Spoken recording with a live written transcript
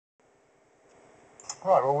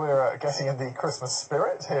Right, well, we're getting in the Christmas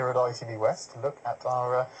spirit here at ITV West to look at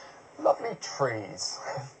our lovely trees.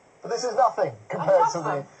 But this is nothing compared to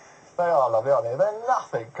the... They are lovely, aren't they? They're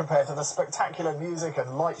nothing compared to the spectacular music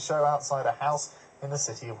and light show outside a house in the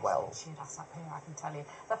city of Wells. Cheered us up here, I can tell you.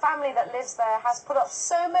 The family that lives there has put up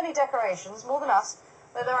so many decorations, more than us,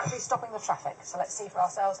 that they're actually stopping the traffic. So let's see for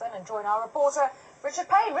ourselves then and join our reporter, Richard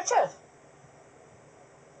Payne. Richard.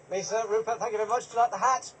 Lisa, Rupert, thank you very much. Do you like the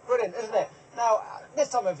hat? Brilliant, isn't it? Now, this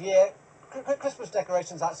time of year, Christmas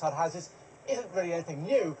decorations outside houses isn't really anything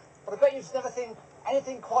new, but I bet you've never seen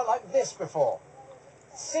anything quite like this before.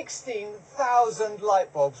 16,000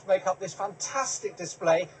 light bulbs make up this fantastic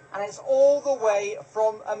display, and it's all the way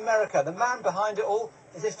from America. The man behind it all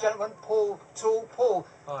is this gentleman, Toole. Paul,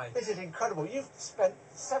 hi. This is incredible. You've spent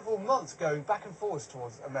several months going back and forwards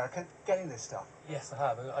towards America getting this stuff. Yes, I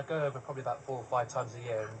have. I go over probably about 4 or 5 times a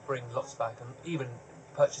year and bring lots back, and even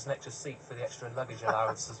purchase an extra seat for the extra luggage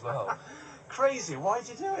allowance as well. Crazy. Why did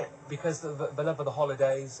you do it? Because the love of the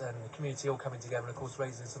holidays and the community all coming together, and of course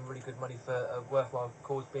raising some really good money for a worthwhile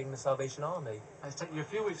cause being the Salvation Army. It's taken you a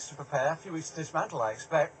few weeks to prepare, a few weeks to dismantle, I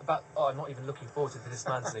expect. I'm not even looking forward to the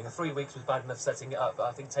dismantling. 3 weeks was bad enough setting it up, but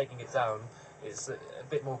I think taking it down is a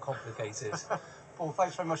bit more complicated. Paul,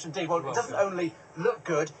 thanks very much indeed. Well, it doesn't only look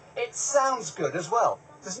good, it sounds good as well.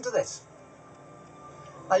 Listen to this.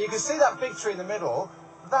 Now you can see that big tree in the middle.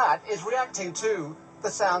 That is reacting to the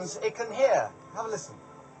sounds it can hear. Have a listen.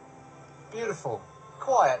 Beautiful.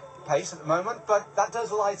 Quiet pace at the moment, but that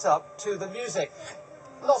does light up to the music.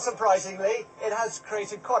 Not surprisingly, it has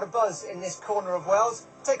created quite a buzz in this corner of Wales.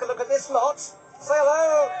 Take a look at this lot. Say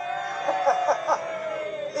hello.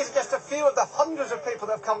 These are just a few of the hundreds of people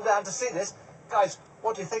that have come down to see this. Guys,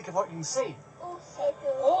 what do you think of what you can see?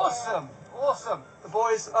 Awesome. Awesome. The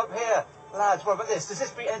boys up here. Lads, what about this? Does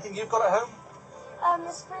this beat anything you've got at home?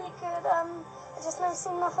 It's really good. I just never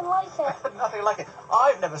seen nothing like it. Nothing like it.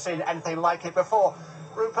 I've never seen anything like it before.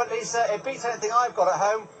 Rupert, Lisa, it beats anything I've got at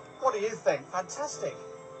home. What do you think? Fantastic.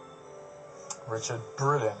 Richard,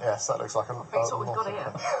 brilliant. Yes, that looks like a... Beats what we've got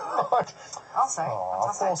here. Right. I'll say.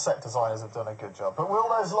 Our 4 set designers have done a good job. But will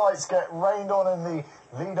those lights get rained on in the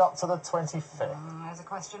lead up to the 25th? There's a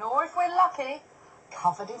question. Or if we're lucky,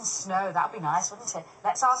 covered in snow. That'd be nice, wouldn't it?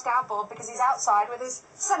 Let's ask our Bob, because he's outside with his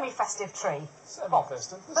semi-festive tree.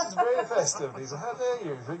 Semi-festive? This is very festive, Lisa. How dare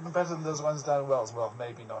you? Even better than those ones down Wells. Well,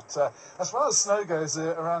 maybe not. As far as snow goes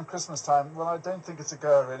around Christmas time, well, I don't think it's a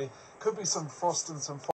go, really. Could be some frost and some